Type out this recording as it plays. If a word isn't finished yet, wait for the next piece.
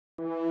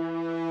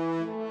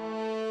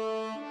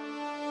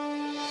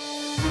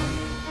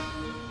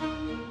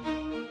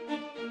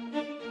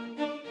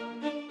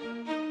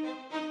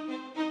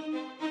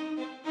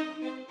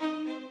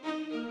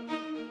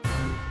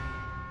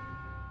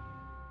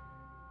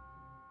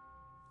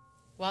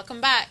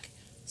Welcome back.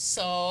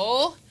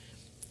 So,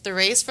 the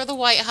race for the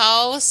White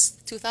House,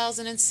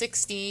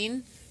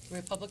 2016,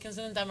 Republicans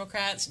and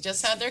Democrats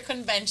just had their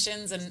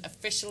conventions and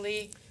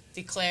officially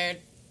declared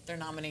their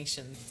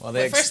nominations. Well,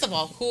 but first of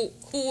all,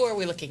 who are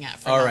we looking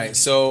at? All right,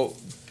 so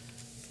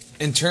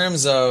in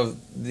terms of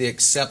the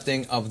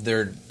accepting of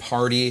their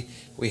party,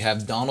 we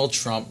have Donald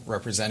Trump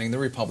representing the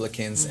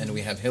Republicans, and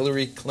we have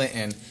Hillary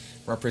Clinton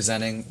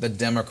representing the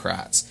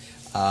Democrats.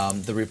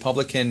 The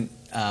Republican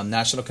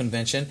National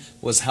Convention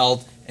was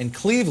held in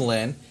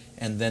Cleveland,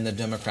 and then the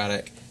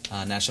Democratic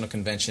National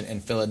Convention in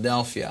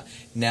Philadelphia.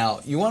 Now,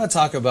 you want to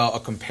talk about a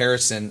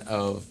comparison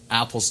of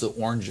apples to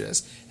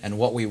oranges and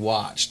what we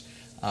watched.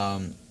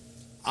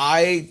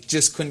 I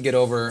just couldn't get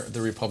over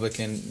the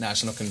Republican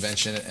National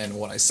Convention and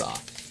what I saw.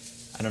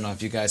 I don't know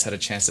if you guys had a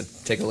chance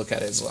to take a look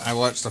at it as well. I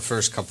watched the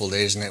first couple of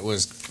days, and it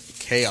was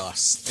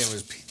chaos. It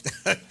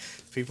was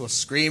people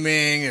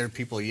screaming, or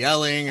people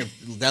yelling, or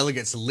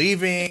delegates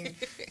leaving,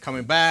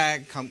 coming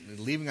back,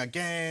 leaving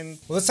again.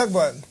 Well, let's talk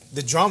about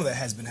the drama that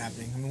has been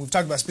happening. I mean, we've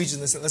talked about speeches.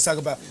 Let's talk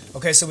about,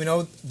 okay, so we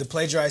know the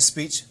plagiarized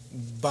speech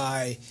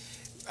by,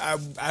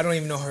 I don't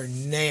even know her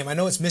name. I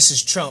know it's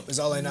Mrs. Trump is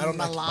all I know. I don't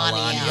know.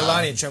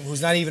 Melania Trump,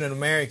 who's not even an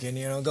American,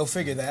 you know, go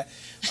figure that.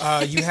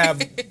 You have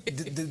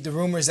the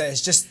rumors that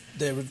it's just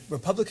the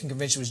Republican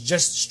convention was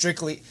just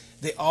strictly,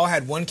 they all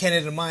had one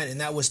candidate in mind, and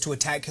that was to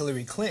attack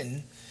Hillary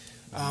Clinton.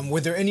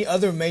 Were there any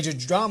other major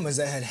dramas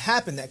that had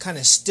happened that kind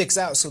of sticks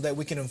out so that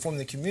we can inform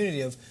the community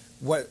of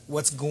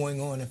what's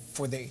going on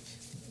for the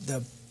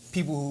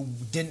people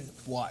who didn't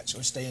watch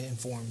or stay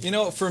informed? You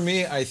know, for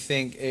me, I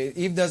think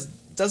it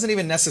doesn't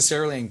even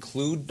necessarily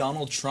include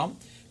Donald Trump,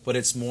 but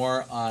it's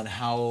more on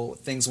how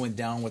things went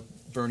down with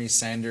Bernie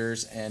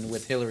Sanders and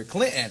with Hillary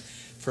Clinton.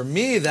 For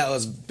me, that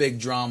was big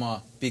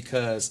drama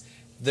because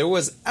there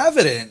was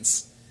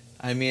evidence.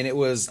 I mean, it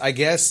was, I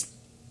guess,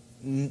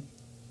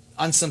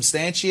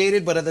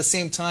 unsubstantiated, but at the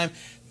same time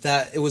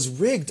that it was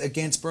rigged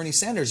against Bernie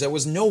Sanders. There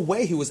was no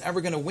way he was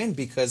ever going to win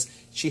because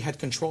she had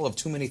control of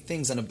too many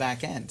things on the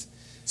back end.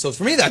 So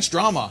for me, that's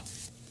drama.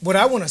 What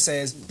I want to say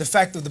is the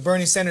fact of the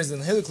Bernie Sanders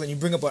and Hillary Clinton,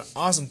 you bring up an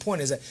awesome point,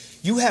 is that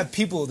you have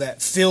people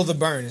that feel the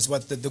burn, is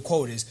what the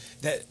quote is,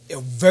 that are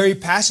very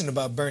passionate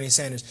about Bernie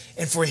Sanders.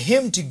 And for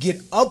him to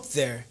get up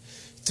there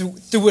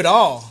through it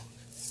all,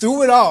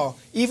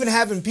 even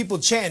having people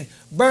chanting,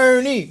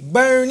 Bernie,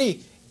 Bernie,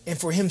 and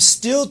for him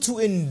still to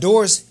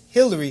endorse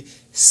Hillary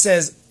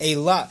says a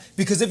lot.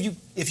 Because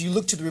if you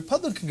look to the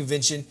Republican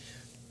convention,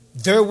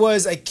 there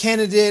was a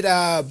candidate,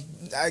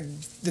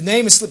 the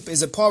name is slipped,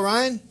 is it Paul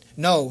Ryan?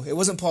 No, it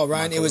wasn't Paul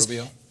Ryan. It was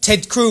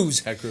Ted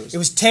Cruz. Ted Cruz. It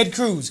was Ted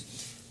Cruz.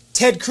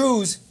 Ted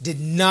Cruz did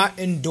not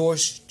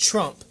endorse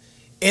Trump.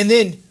 And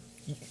then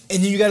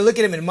you got to look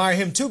at him and admire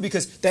him too,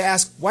 because they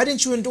asked, why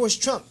didn't you endorse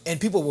Trump? And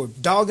people were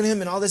dogging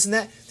him and all this and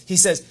that. He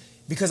says,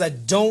 because I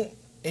don't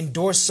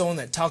endorse someone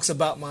that talks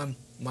about my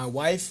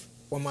wife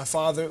or my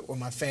father or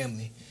my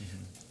family.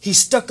 He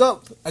stuck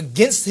up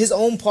against his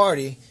own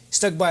party,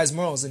 stuck by his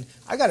morals, and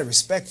I got to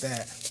respect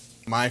that.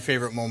 My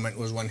favorite moment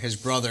was when his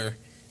brother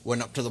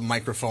went up to the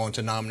microphone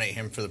to nominate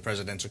him for the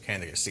presidential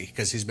candidacy,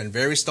 because he's been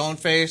very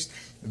stone-faced,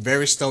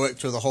 very stoic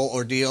through the whole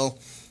ordeal.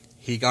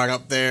 He got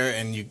up there,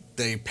 and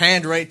they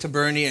panned right to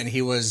Bernie, and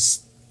he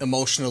was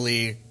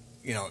emotionally,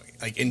 you know,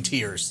 like in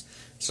tears.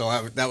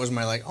 So that was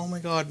my, like, oh my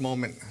God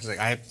moment. I was like,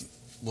 I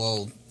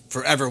will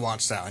forever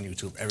watch that on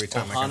YouTube every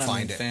time I can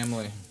find it.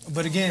 Family.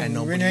 But again,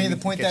 we're nearing the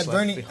point that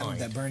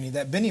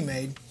Benny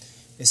made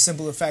is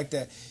simple the fact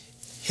that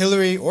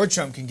Hillary or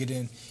Trump can get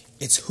in.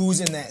 It's who's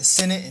in that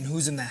Senate and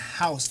who's in the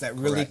House that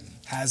really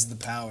has the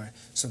power.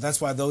 So that's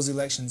why those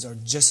elections are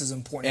just as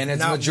important. And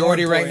its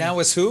majority right now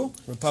is who?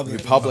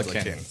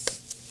 Republican.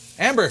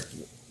 Amber,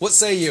 what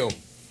say you?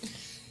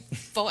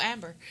 Vote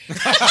Amber.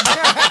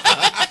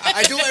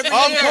 I do every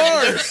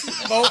year. Of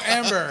course. Vote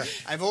Amber.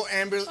 I vote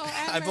Amber.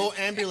 I vote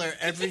Ambular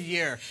every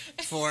year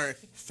for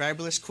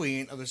Fabulous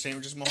Queen of the St.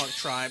 Regis Mohawk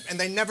Tribe, and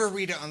they never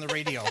read it on the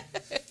radio.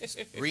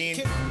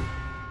 Read.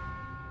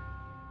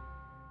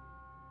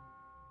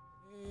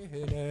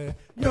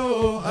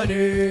 Yo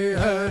honey,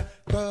 yo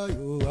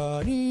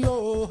honey,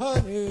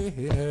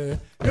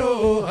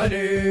 yo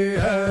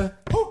honey.